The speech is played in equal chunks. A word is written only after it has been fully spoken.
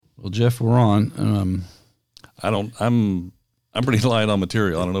Well, Jeff, we're on. I'm pretty light on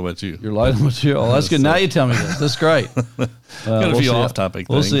material. I don't know about you. You're light on material. Oh, that's good. Now you tell me this. That's great. Got a few off-topic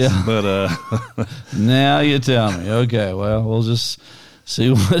things. We'll see. But now you tell me. Okay. Well, we'll just see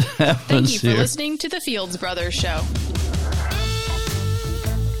what happens. Thank you for here. listening to the Fields Brothers Show.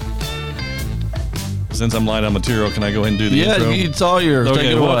 Since I'm light on material, can I go ahead and do the intro? Yeah, it's all yours. Okay,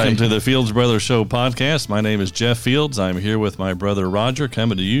 Take it away. welcome to the Fields Brothers Show podcast. My name is Jeff Fields. I'm here with my brother Roger,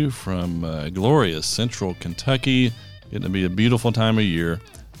 coming to you from glorious Central Kentucky. Getting to be a beautiful time of year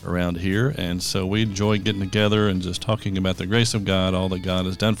around here, and so we enjoy getting together and just talking about the grace of God, all that God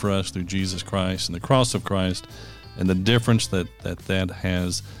has done for us through Jesus Christ and the cross of Christ, and the difference that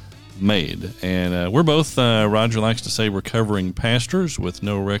has made. And we're both, Roger likes to say, recovering pastors with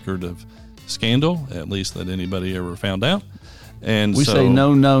no record of scandal, at least that anybody ever found out. And we so, say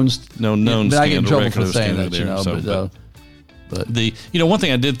no known scandal. I get in trouble record for saying that, there. But the one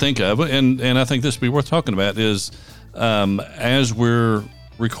thing I did think of, and I think this would be worth talking about, is as we're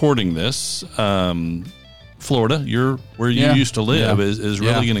recording this, Florida, where you used to live, is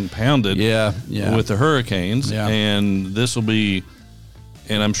really getting pounded with the hurricanes, and this will be,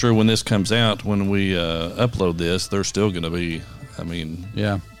 and I'm sure when this comes out, when we upload this, they're still going to be,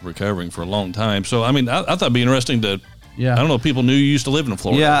 recovering for a long time. So, I thought it'd be interesting to, I don't know if people knew you used to live in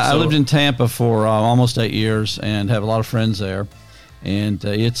Florida. Yeah, I lived in Tampa for almost 8 years and have a lot of friends there. And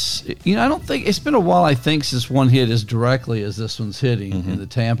it's, I don't think, it's been a while, I think, since one hit as directly as this one's hitting in the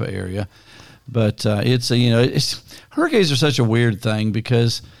Tampa area. But hurricanes are such a weird thing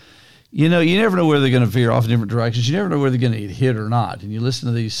because, you never know where they're going to veer off in different directions. You never know where they're going to get hit or not. And you listen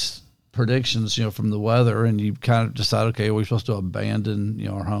to these predictions, from the weather, and you kind of decide, okay, are we supposed to abandon,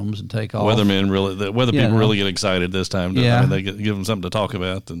 our homes and take off? The weather people really get excited this time. They give them something to talk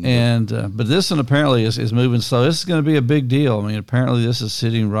about. But this one apparently is moving slow. This is going to be a big deal. Apparently this is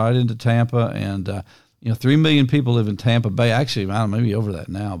sitting right into Tampa, and 3 million people live in Tampa Bay. Actually, I don't know, maybe over that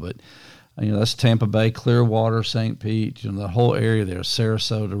now, but that's Tampa Bay, Clearwater, St. Pete, the whole area there.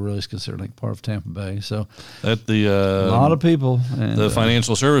 Sarasota really is considered like part of Tampa Bay. So a lot of people. And, the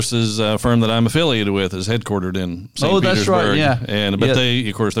financial services firm that I'm affiliated with is headquartered in St. Petersburg. That's right, yeah. But they,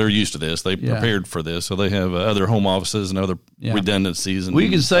 of course, they're used to this. They prepared for this, so they have other home offices and other redundances. And we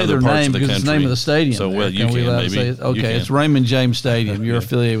can say their name because it's the name of the stadium. So, there. you can maybe. Okay, it's Raymond James Stadium. You're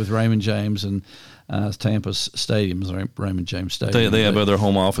affiliated with Raymond James, and Tampa's stadium is Raymond James Stadium. They have other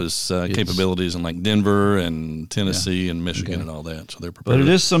home office capabilities in like Denver and Tennessee and Michigan and all that. So they're prepared. But it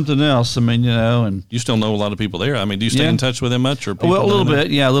is something else. And you still know a lot of people there. Do you stay in touch with them much? Or a little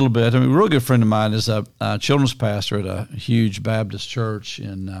bit. Yeah, a little bit. A real good friend of mine is a children's pastor at a huge Baptist church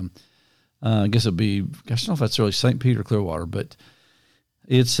in, I guess it'd be, I don't know if that's really St. Pete or Clearwater, but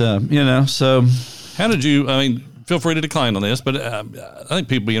it's, so. How did you, feel free to decline on this, but I think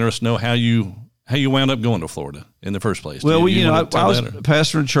people be interested to know how you wound up going to Florida in the first place. Well, I was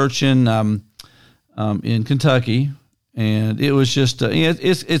pastoring a church in Kentucky, and it was just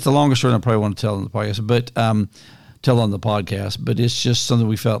it's the longest story I probably want to tell on the podcast, but tell on the podcast. But it's just something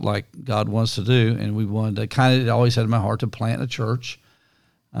we felt like God wants to do, and we wanted to it always had in my heart to plant a church.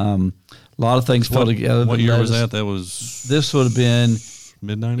 A lot of things fell together. What year was that? This would have been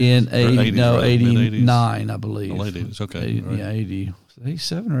mid-90s? In 89, I believe. The late 80s, okay.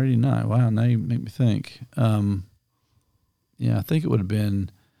 87 or 89. Wow, now you make me think. I think it would have been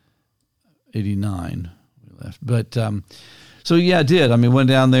 89 we left. But, I did. Went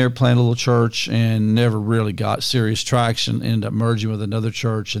down there, planted a little church, and never really got serious traction. Ended up merging with another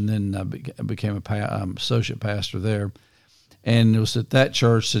church, and then I became a associate pastor there. And it was at that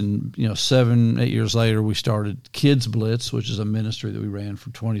church, and 7-8 years later, we started Kids Blitz, which is a ministry that we ran for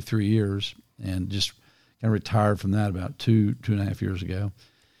 23 years, and just kind of retired from that about two and a half years ago.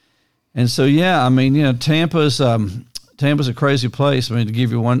 And so, Tampa's a crazy place. To give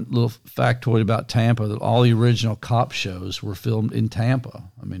you one little factoid about Tampa, that all the original cop shows were filmed in Tampa.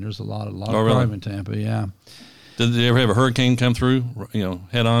 There's a lot of crime in Tampa. Yeah. Did they ever have a hurricane come through,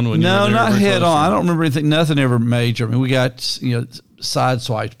 head on? No, not head on. I don't remember anything. Nothing ever major. We got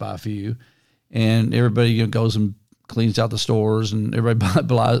sideswiped by a few, and everybody goes and cleans out the stores, and everybody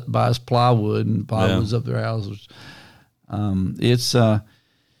buys plywood, and plywood's up their houses. It's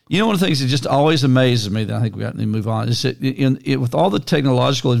one of the things that just always amazes me that I think we got to move on is that with all the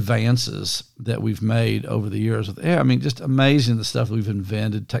technological advances that we've made over the years, just amazing the stuff we've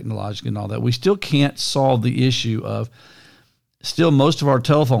invented technologically and all that. We still can't solve the issue of most of our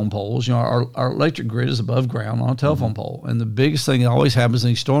telephone poles. Our electric grid is above ground on a telephone pole, and the biggest thing that always happens in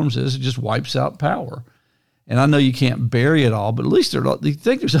these storms is it just wipes out power. And I know you can't bury it all, but at least you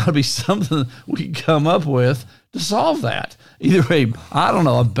think there's got to be something we can come up with to solve that. Either a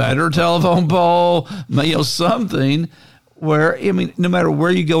better telephone pole, something where, no matter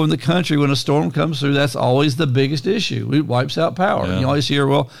where you go in the country, when a storm comes through, that's always the biggest issue. It wipes out power. Yeah. And you always hear,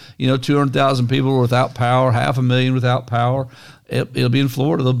 200,000 people without power, 500,000 without power. It'll be in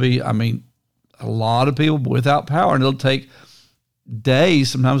Florida. There'll be, a lot of people without power, and it'll take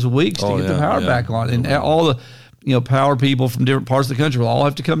days, sometimes weeks to get the power back on. And all the, power people from different parts of the country will all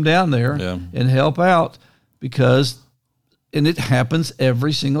have to come down there and help out and it happens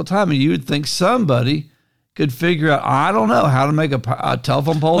every single time. And you would think somebody could figure out, I don't know, how to make a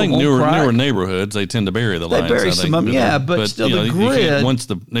telephone pole. I think newer neighborhoods, they tend to bury the lines. They bury some of them, but still the grid. Once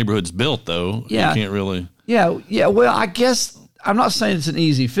the neighborhood's built, though, you can't really. Yeah. Well, I guess I'm not saying it's an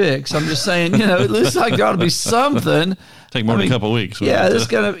easy fix. I'm just saying, it looks like there ought to be something. Take more than a couple of weeks. Yeah, it's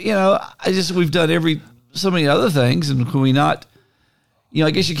gonna. We've done so many other things, and can we not?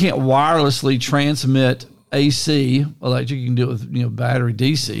 I guess you can't wirelessly transmit AC electric. You can do it with battery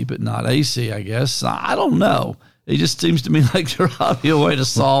DC, but not AC. I guess I don't know. It just seems to me like there ought to be a way to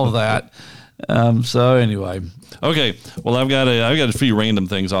solve that. So anyway, okay. Well, I've got a few random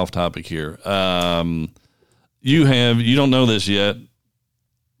things off topic here. You don't know this yet,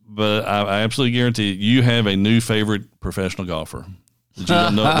 but I absolutely guarantee you have a new favorite professional golfer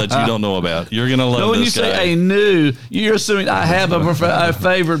that you don't know about. You're gonna love this guy. When you say you're assuming I have a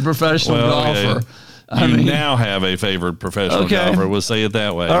favorite professional golfer. You now have a favorite professional golfer. We'll say it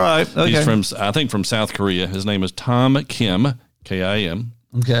that way. All right. Okay. He's from South Korea. His name is Tom Kim, Kim.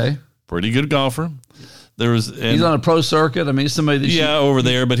 Okay. Pretty good golfer. He's on a pro circuit. Somebody that over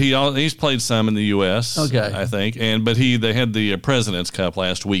there, but he's played some in the U.S. Okay, I think, they had the President's Cup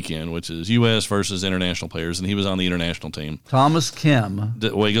last weekend, which is U.S. versus international players, and he was on the international team. Thomas Kim.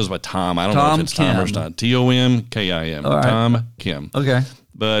 Well, he goes by Tom. I don't know if it's Tom or not. Tomkim. All right. Tom Kim. Okay,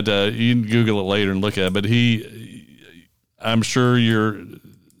 but you can Google it later and look at it. But I'm sure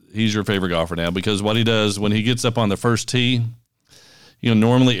he's your favorite golfer now, because what he does when he gets up on the first tee.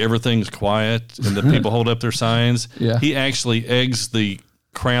 Normally everything's quiet and the people hold up their signs. Yeah. He actually eggs the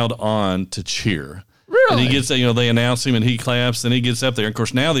crowd on to cheer. Really? And he gets, they announce him and he claps and he gets up there. Of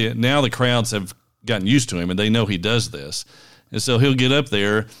course, now the crowds have gotten used to him and they know he does this. And so he'll get up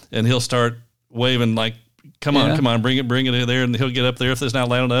there and he'll start waving like, come on, bring it there. And he'll get up there. If it's not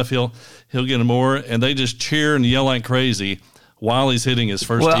loud enough, he'll get more. And they just cheer and yell like crazy while he's hitting his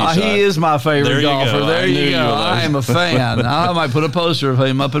first tee shot. He is my favorite golfer. There you go. I am a fan. I might put a poster of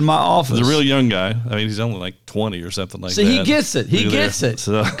him up in my office. He's a real young guy. He's only like 20 or something like that. See, he gets it. He gets it.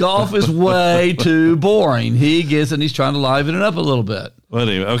 So. Golf is way too boring. He gets it, and he's trying to liven it up a little bit. Well,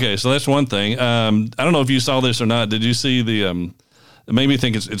 anyway, okay, so that's one thing. I don't know if you saw this or not. Did you see the it made me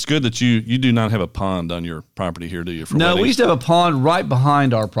think it's good that you do not have a pond on your property here, do you? No, we used to have a pond right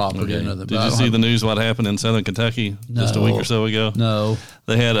behind our property. Okay. Did you see the news what happened in Southern Kentucky just a week or so ago? No.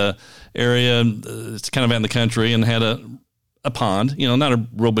 They had a area, it's kind of out in the country, and had a pond, not a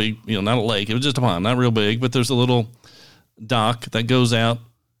real big, not a lake. It was just a pond, not real big, but there's a little dock that goes out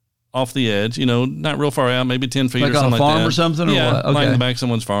off the edge, not real far out, maybe 10 feet like or something like that. Like on a farm or something? Or yeah, what? Okay. Like in the back of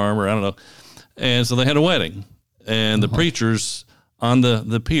someone's farm or I don't know. And so they had a wedding, and the preacher's on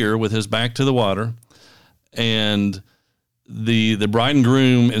the pier with his back to the water, and the bride and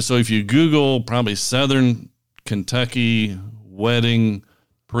groom. And so if you Google probably Southern Kentucky wedding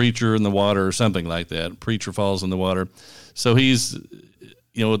preacher in the water or something like that, preacher falls in the water. So he's,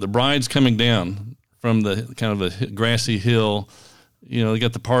 the bride's coming down from the kind of a grassy hill. They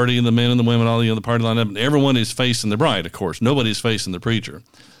got the party and the men and the women, all the party lined up, and everyone is facing the bride, of course. Nobody's facing the preacher.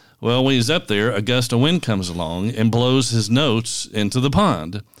 Well, when he's up there, a gust of wind comes along and blows his notes into the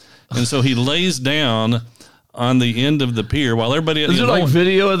pond. And so he lays down on the end of the pier while everybody... Is there like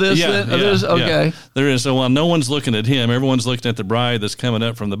video of this? Yeah. Okay. Yeah. There is. So while no one's looking at him, everyone's looking at the bride that's coming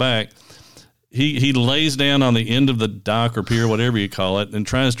up from the back. He lays down on the end of the dock or pier, whatever you call it, and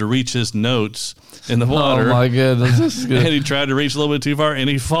tries to reach his notes in the water. Oh, my goodness. This is good. And he tried to reach a little bit too far, and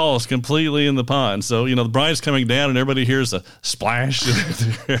he falls completely in the pond. So, the bride's coming down, and everybody hears a splash.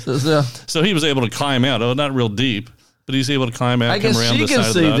 So he was able to climb out. Oh, not real deep, but he's able to climb out, I guess come around she the can side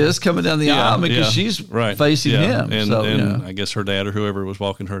of see the this coming down the aisle because she's facing him. And I guess her dad or whoever was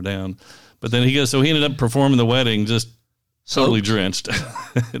walking her down. But then he ended up performing the wedding just totally drenched.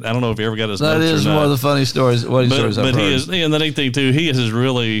 I don't know if he ever got his notes or not. That is one of the funny stories. Stories I've heard. He is, and the neat thing too, he has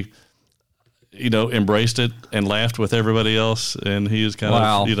really, embraced it and laughed with everybody else, and he is kind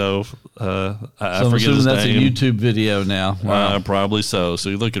of, I forget his name. That's a YouTube video now. Wow. Probably so. So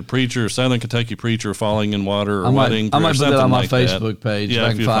you look at preacher, Southern Kentucky preacher falling in water or wedding. I might put that on my Facebook that. page. Yeah, if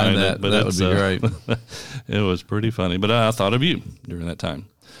I can find that. That would be great. It was pretty funny, but I thought of you during that time.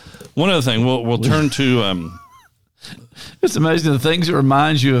 One other thing, we'll turn to It's amazing the things that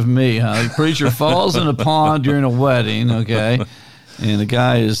reminds you of me, huh? The preacher falls in a pond during a wedding, okay? And the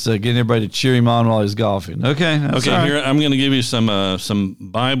guy is getting everybody to cheer him on while he's golfing. Okay. Okay, here I'm going to give you some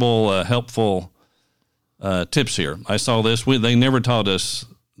Bible helpful tips here. I saw this. They never taught us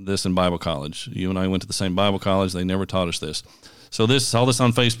this in Bible college. You and I went to the same Bible college. They never taught us this. So saw this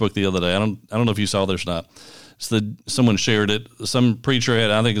on Facebook the other day. I don't know if you saw this or not. Someone shared it. Some preacher had.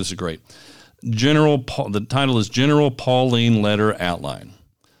 I think this is great. The title is General Pauline Letter Outline.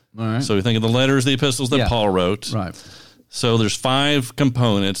 All right. So you think of the letters, the epistles that Paul wrote. Right. So there's 5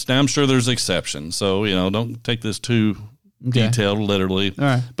 components. Now I'm sure there's exceptions. So, don't take this too detailed literally. All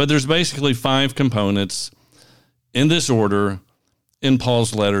right. But there's basically 5 components in this order in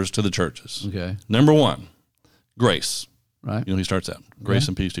Paul's letters to the churches. Okay. Number 1, grace. Right. He starts out, grace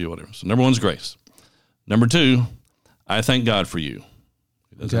and peace to you, whatever. So number 1 is grace. Number 2, I thank God for you.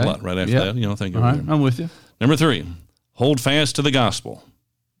 He does a lot right after that. Thank you. All right, I'm with you. Number 3, hold fast to the gospel.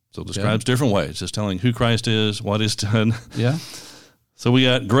 So it describes different ways, just telling who Christ is, what he's done. Yeah. So we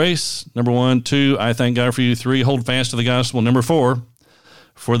got grace, number 1. 2, I thank God for you. 3, hold fast to the gospel. Number 4,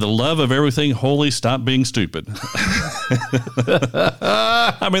 for the love of everything holy, stop being stupid.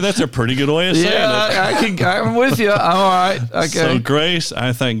 I mean, that's a pretty good way of saying it. I'm with you. I'm all right. Okay. So grace,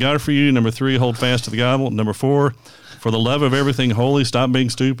 I thank God for you. Number 3, hold fast to the gospel. Number 4, for the love of everything holy, stop being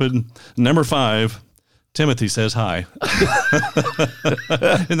stupid. Number 5, Timothy says hi. Isn't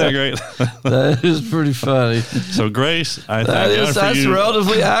that great? That is pretty funny. So grace, I thank God for that's you.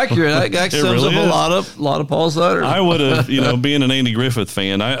 relatively accurate. That sums really up is. a lot of Paul's letters. I would have, being an Andy Griffith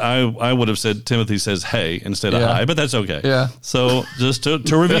fan, I would have said Timothy says hey instead of hi, but that's okay. Yeah. So just to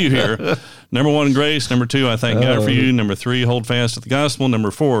review here, number 1, grace. Number 2, I thank God for you. Number 3, hold fast to the gospel.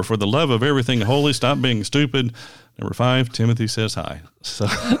 Number 4, for the love of everything holy, stop being stupid. Number 5, Timothy says hi. So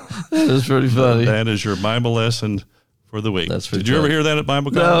that's pretty funny. That is your Bible lesson for the week. Did you ever hear that at Bible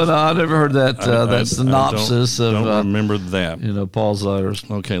college? No, I never heard that. That synopsis I don't remember that. Paul's letters.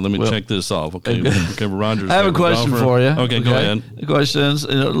 Okay, let me check this off. Okay, Roger. I have a question for you. Okay, go ahead. The question's a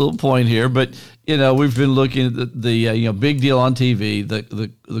little point here, but we've been looking at the big deal on TV.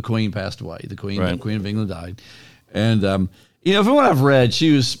 The Queen passed away. The Queen of England died, and from what I've read,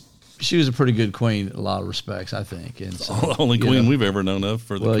 she was a pretty good queen in a lot of respects, I think. And so, the only queen we've ever known of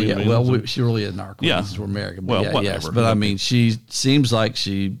for the Queen of England. She really isn't our queen. Yeah. We're American. But whatever. Yes. But I mean, she seems like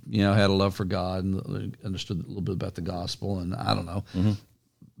she, had a love for God and understood a little bit about the gospel. And I don't know. Mm-hmm.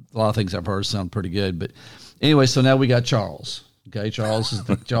 A lot of things I've heard sound pretty good. But anyway, so now we got Charles. Okay, Charles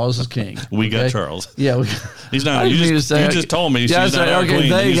is king. We got Charles. Yeah, he's not. You just told me she's not our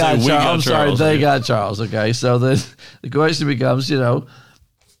queen. They got Charles. I'm sorry, they got Charles. Okay, so then the question becomes,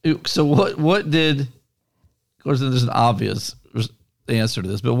 so what did, of course, there's an obvious answer to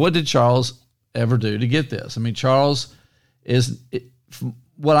this, but what did Charles ever do to get this? I mean, Charles from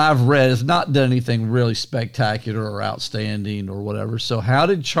what I've read, has not done anything really spectacular or outstanding or whatever. So how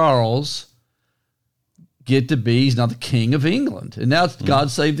did Charles get to be, he's not the King of England? And now it's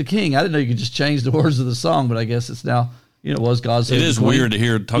God Save the King. I didn't know you could just change the words of the song, but I guess it's now, was God Save the King. It is weird to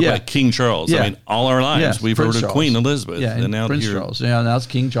hear talk about King Charles. I mean, all our lives we've heard of Queen Elizabeth. Yeah, and now Prince Charles. Yeah, now it's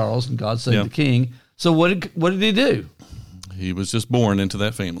King Charles and God Save the King. So what did he do? He was just born into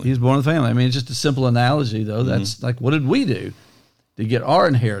that family. He was born in the family. I mean, it's just a simple analogy, though. That's like, what did we do to get our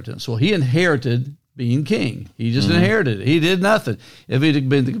inheritance? Well, he inherited being king. He just inherited it. He did nothing. If he'd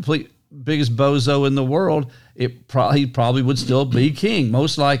been the complete biggest bozo in the world, he probably would still be king,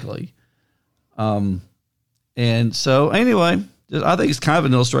 most likely. And so, anyway, I think it's kind of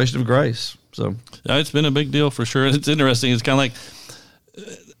an illustration of grace. So it's been a big deal for sure. It's interesting. It's kind of like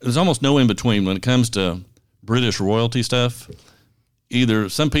there's almost no in between when it comes to British royalty stuff. Either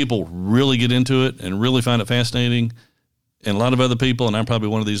some people really get into it and really find it fascinating, and a lot of other people, and I'm probably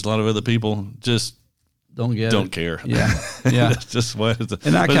one of these, a lot of other people just don't care. Yeah, yeah. That's just what it is.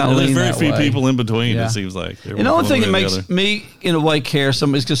 And I kind of lean there's very few way. people in between. It seems like. And the only thing that makes me, in a way, care is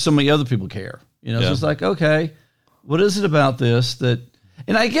because so many other people care. So it's like, okay, what is it about this that?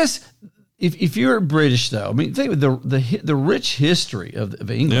 And I guess if you're British, though, I mean, think of the rich history of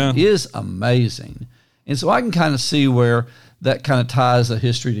England is amazing, and so I can kind of see where that kind of ties the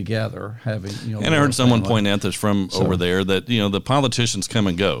history together. Having and I heard someone point out this from over there that the politicians come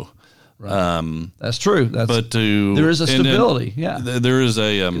and go. Right. That's true. There is a stability. There is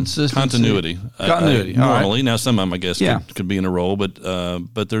a continuity. Continuity. Normally, now some of them I guess could be in a role,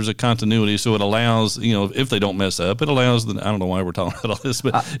 but there's a continuity. So it allows if they don't mess up, it allows I don't know why we're talking about all this,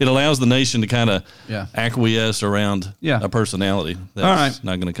 but it allows the nation to kind of acquiesce around a personality that's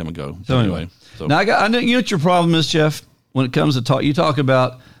not going to come and go. So anyway, now I know what your problem is, Jeff. When it comes to talk, you talk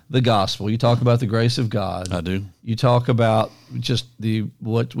about the gospel. You talk about the grace of God. I do. You talk about just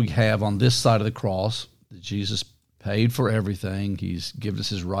what we have on this side of the cross, that Jesus paid for everything. He's given us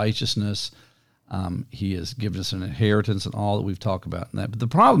his righteousness. He has given us an inheritance and all that we've talked about in that. But the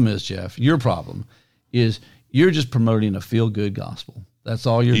problem is, Jeff, your problem is you're just promoting a feel-good gospel. That's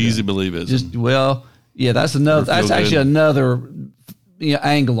all you're Easy doing. believism. That's another. That's actually another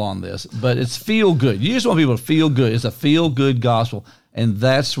angle on this. But it's feel good. You just want people to feel good. It's a feel-good gospel, and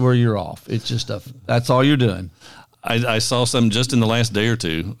that's where you're off. It's just that's all you're doing. I saw some just in the last day or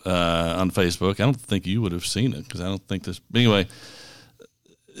two on Facebook. I don't think you would have seen it because I don't think this. But anyway,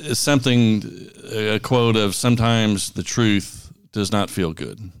 it's something, a quote of sometimes the truth does not feel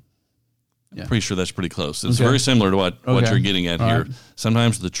good. Yeah. I'm pretty sure that's pretty close. It's very similar to what you're getting at here. Right.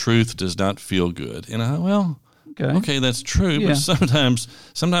 Sometimes the truth does not feel good. And okay, that's true. Yeah. But sometimes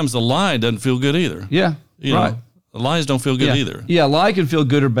the lie doesn't feel good either. Yeah, you know, the lies don't feel good either. Yeah, lie can feel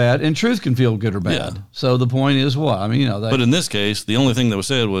good or bad, and truth can feel good or bad. Yeah. So the point is what? I mean, but in this case, the only thing that was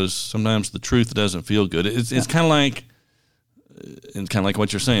said was sometimes the truth doesn't feel good. It's kind of like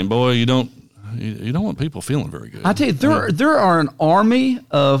what you're saying. Boy, you don't want people feeling very good. I tell you, there are an army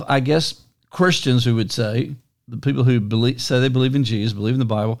of, I guess, Christians who would say, the people who say they believe in Jesus, believe in the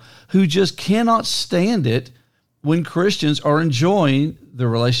Bible, who just cannot stand it when Christians are enjoying their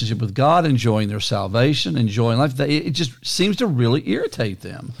relationship with God, enjoying their salvation, enjoying life. It just seems to really irritate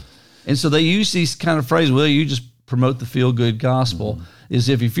them. And so they use these kind of phrases, well, you just promote the feel-good gospel, as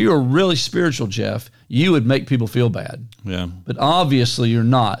if you're really spiritual, Jeff, you would make people feel bad. Yeah. But obviously you're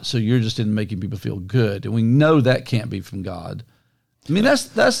not, so you're just in making people feel good. And we know that can't be from God. I mean,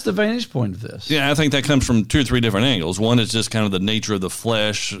 that's the vantage point of this. Yeah, I think that comes from 2 or 3 different angles. One is just kind of the nature of the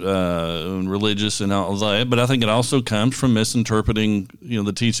flesh, religious and all that. But I think it also comes from misinterpreting,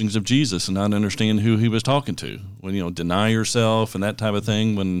 the teachings of Jesus and not understanding who he was talking to. When, deny yourself and that type of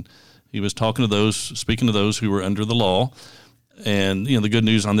thing, when he was speaking to those who were under the law. And, the good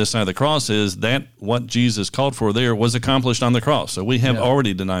news on this side of the cross is that what Jesus called for there was accomplished on the cross. So we have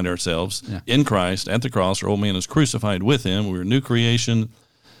already denied ourselves in Christ at the cross. Our old man is crucified with him. We're a new creation.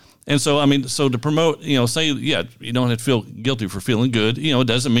 And so, to promote, say, you don't have to feel guilty for feeling good. It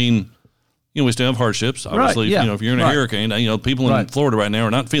doesn't mean, we still have hardships. Obviously, if you're in a hurricane, people in Florida right now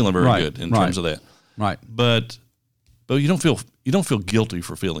are not feeling very good in terms of that. Right. But you don't feel guilty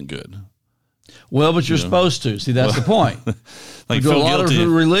for feeling good. Well, but you're supposed to. See, that's the point. Like a lot of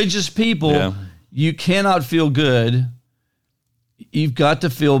religious people, you cannot feel good. You've got to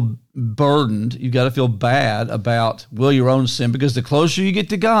feel burdened. You've got to feel bad about, your own sin, because the closer you get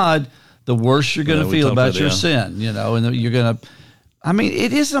to God, the worse you're going to feel about your sin, and you're going to,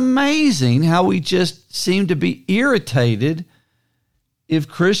 it is amazing how we just seem to be irritated if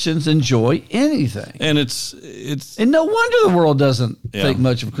Christians enjoy anything. And it's and no wonder the world doesn't think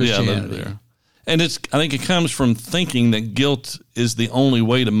much of Christianity. Yeah, and I think it comes from thinking that guilt is the only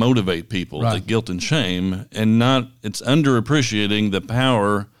way to motivate people, that guilt and shame, and it's underappreciating the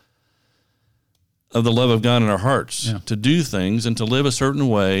power of the love of God in our hearts to do things and to live a certain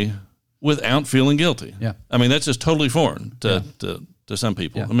way without feeling guilty. Yeah. That's just totally foreign to some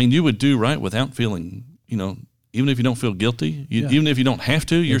people. Yeah. You would do right without feeling, even if you don't feel guilty, even if you don't have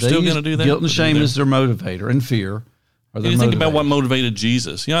to, you're still going to do that. Guilt and shame is their motivator, and fear. You think about what motivated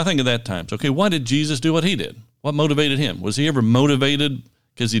Jesus. I think of that times. Okay, why did Jesus do what he did? What motivated him? Was he ever motivated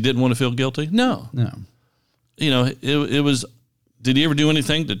because he didn't want to feel guilty? No. It was. Did he ever do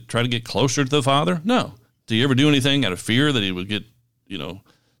anything to try to get closer to the Father? No. Did he ever do anything out of fear that he would get,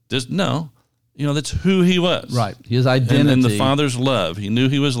 No. That's who he was. Right. His identity. And the Father's love. He knew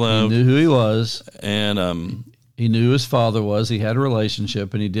he was loved. He knew who he was. And he knew who his Father was. He had a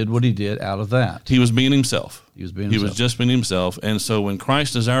relationship, and he did what he did out of that. He was being himself. He was just being himself. And so when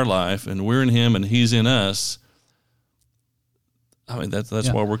Christ is our life, and we're in him, and he's in us, that's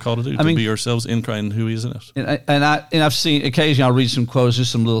what we're called to do, to be ourselves in Christ and who he is in us. And I've seen, occasionally I'll read some quotes,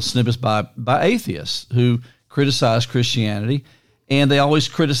 just some little snippets by atheists who criticize Christianity. And they always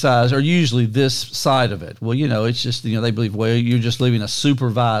criticize, or usually this side of it. Well, it's just, they believe, you're just living a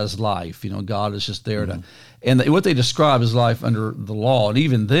supervised life. God is just there to, and what they describe as life under the law. And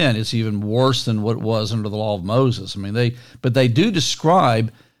even then, it's even worse than what it was under the law of Moses. But they do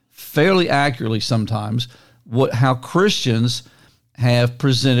describe fairly accurately sometimes how Christians have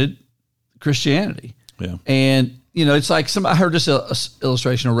presented Christianity. Yeah. And, it's like I heard this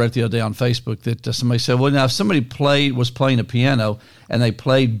illustration I read the other day on Facebook that somebody said, well, now if somebody was playing a piano and they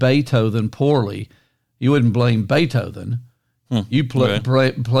played Beethoven poorly, you wouldn't blame Beethoven. You played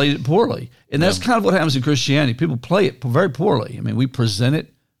it poorly. And that's kind of what happens in Christianity. People play it very poorly. We present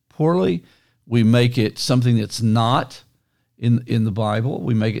it poorly. We make it something that's not. in the Bible.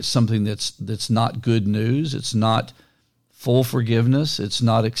 We make it something that's not good news. It's not full forgiveness. It's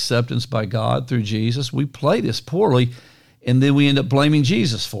not acceptance by God through Jesus. We play this poorly, and then we end up blaming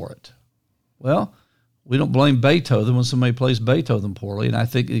Jesus for it. Well, we don't blame Beethoven when somebody plays Beethoven poorly, and I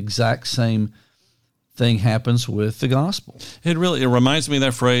think the exact same thing happens with the gospel. It reminds me of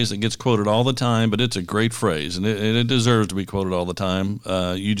that phrase that gets quoted all the time, but it's a great phrase, and it deserves to be quoted all the time.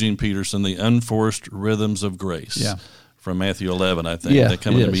 Eugene Peterson, the unforced rhythms of grace. Yeah. From Matthew 11, I think. Yeah, That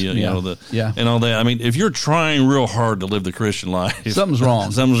come into me, yeah. and all that. I mean, if you're trying real hard to live the Christian life, something's wrong.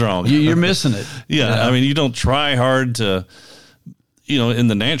 Something's wrong. You're missing it. Yeah, I mean, you don't try hard to, in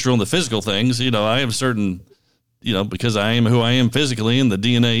the natural and the physical things. I have certain, because I am who I am physically and the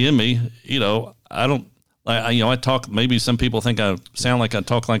DNA in me. I don't. I talk. Maybe some people think I sound like I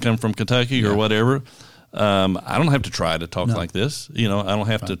talk like I'm from Kentucky or whatever. I don't have to try to talk like this. I don't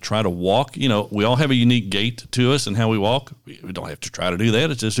have to try to walk. We all have a unique gait to us and how we walk. We don't have to try to do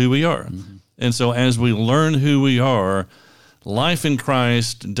that. It's just who we are. Mm-hmm. And so as we learn who we are, life in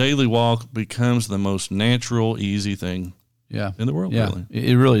Christ, daily walk becomes the most natural, easy thing in the world. Yeah, really.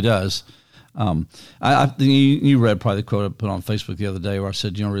 It really does. You read probably the quote I put on Facebook the other day where I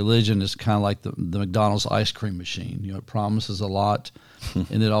said, religion is kind of like the McDonald's ice cream machine. It promises a lot,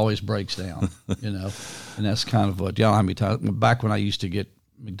 and it always breaks down. And that's kind of what. I don't know how many times back when I used to get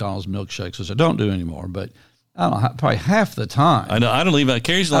McDonald's milkshakes, which I don't do anymore, but I don't know, probably half the time. I know. I don't leave it.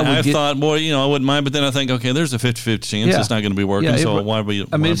 Occasionally, I've thought, boy, I wouldn't mind, but then I think, okay, there's a 50-50 chance it's not going to be working, so why be?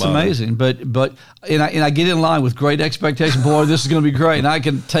 I mean, it's amazing, but I get in line with great expectation. Boy, this is going to be great, and I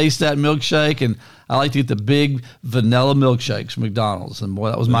can taste that milkshake, and I like to get the big vanilla milkshakes from McDonald's, and boy,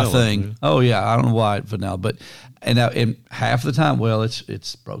 that was my thing. Yeah. Oh yeah, I don't know why vanilla, but and half the time, well,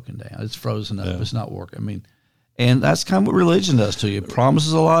 it's broken down, it's frozen up, it's not working. I mean. And that's kind of what religion does to you. It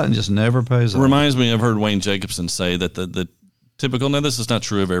promises a lot and just never pays off. Reminds me, I've heard Wayne Jacobson say that the typical, now this is not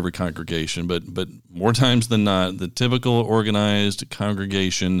true of every congregation, but more times than not, the typical organized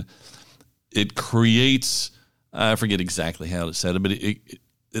congregation, it creates, I forget exactly how it said it, but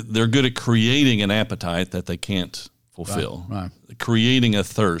they're good at creating an appetite that they can't fulfill. Right. Creating a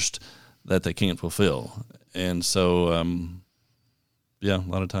thirst that they can't fulfill. And so, a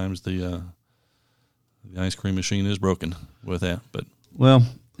lot of times the ice cream machine is broken with that, but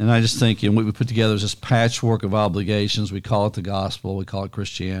and I just think what we put together is this patchwork of obligations. We call it the gospel, we call it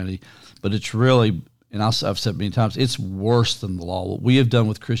Christianity, but it's really, and I've said many times, it's worse than the law. What we have done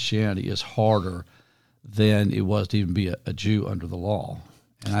with Christianity is harder than it was to even be a Jew under the law,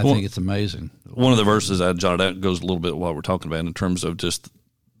 and I think it's amazing. One of the verses I jotted out goes a little bit what we're talking about in terms of just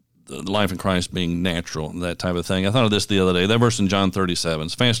the life in Christ being natural and that type of thing. I thought of this the other day. That verse in John 37,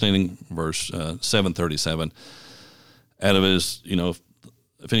 it's a fascinating verse, 7:37. Out of his,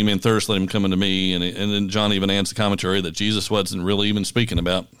 if any man thirst, let him come unto me. And then John even adds the commentary that Jesus wasn't really even speaking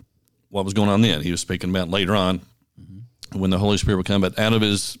about what was going on then. He was speaking about later on when the Holy Spirit would come. But out of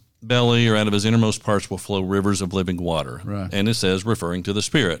his belly or out of his innermost parts will flow rivers of living water. Right. And it says, referring to the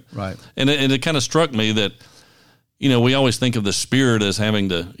Spirit. Right. And it kind of struck me that, we always think of the Spirit as having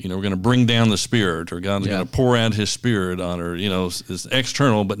to, we're going to bring down the Spirit, or God's going to pour out His Spirit on her, it's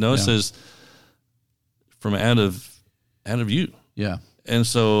external, but no, it says from out of you. Yeah. And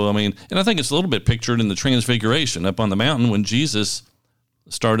so, and I think it's a little bit pictured in the Transfiguration up on the mountain when Jesus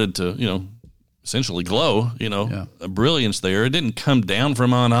started to, essentially glow, a brilliance there. It didn't come down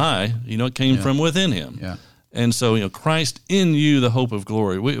from on high, it came from within Him. Yeah. And so, Christ in you, the hope of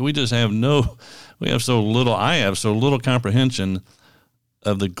glory. We just have I have so little comprehension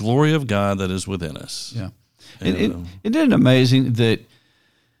of the glory of God that is within us. Yeah. Isn't it amazing that,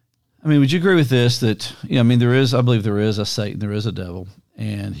 would you agree with this, that, I believe there is a Satan, there is a devil,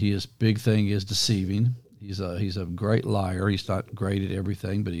 and his big thing is deceiving. He's a great liar. He's not great at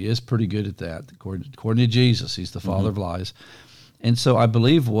everything, but he is pretty good at that. According to Jesus, he's the father of lies. And so I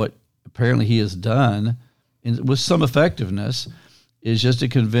believe what apparently he has done, with some effectiveness, is just to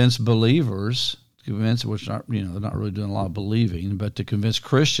convince believers, which aren't, they're not really doing a lot of believing, but to convince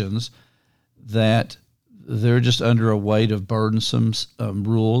Christians that they're just under a weight of burdensome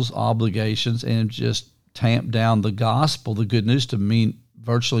rules, obligations, and just tamp down the gospel, the good news, to mean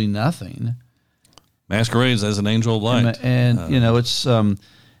virtually nothing. Masquerades as an angel of light. And it's, what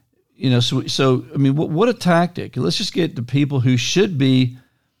a tactic. Let's just get the people who should be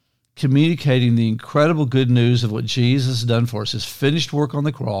communicating the incredible good news of what Jesus has done for us, his finished work on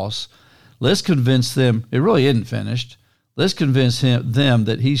the cross. Let's convince them it really isn't finished. Let's convince them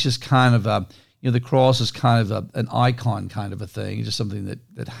that he's just kind of the cross is kind of an icon kind of a thing, just something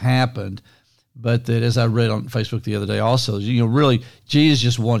that happened. but that, as I read on Facebook the other day also, really Jesus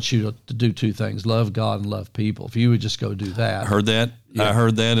just wants you to do two things: love God and love people. If you would just go do that. I heard that. Yeah. I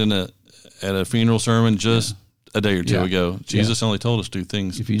heard that at a funeral sermon just a day or two ago. Jesus only told us two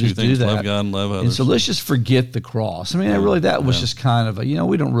things. If you just do that, love God and love others. And so let's just forget the cross. I mean, that was just kind of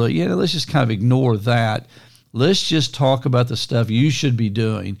we don't really, let's just kind of ignore that. Let's just talk about the stuff you should be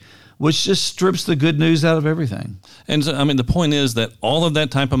doing, which just strips the good news out of everything. And so, the point is that all of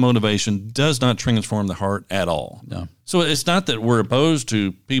that type of motivation does not transform the heart at all. No. So it's not that we're opposed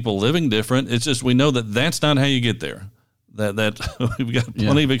to people living different. It's just we know that that's not how you get there. That we've got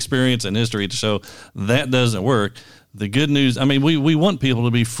plenty of experience and history to show that doesn't work. The good news, we want people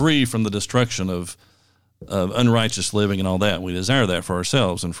to be free from the destruction of unrighteous living and all that. We desire that for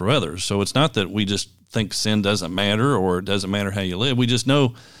ourselves and for others. So it's not that we just think sin doesn't matter or it doesn't matter how you live. We just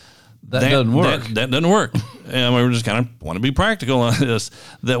know that doesn't work. That doesn't work. And we just kind of want to be practical on this.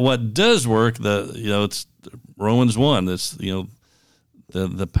 That what does work, it's Romans 1. It's,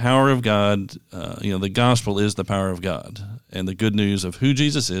 the power of God, the gospel is the power of God. And the good news of who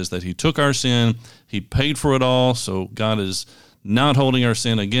Jesus is, that he took our sin, he paid for it all, so God is not holding our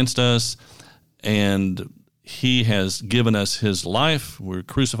sin against us, and he has given us his life. We're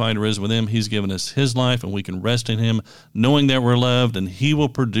crucified and risen with him. He's given us his life, and we can rest in him, knowing that we're loved, and he will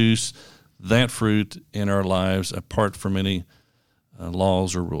produce that fruit in our lives apart from any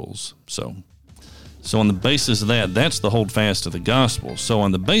laws or rules. So on the basis of that, that's the hold fast of the gospel. So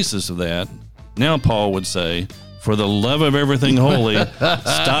on the basis of that, now Paul would say, for the love of everything holy,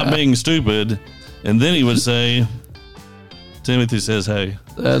 stop being stupid. And then he would say, Timothy says, hey.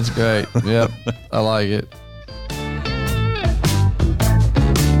 That's great. Yep. I like it.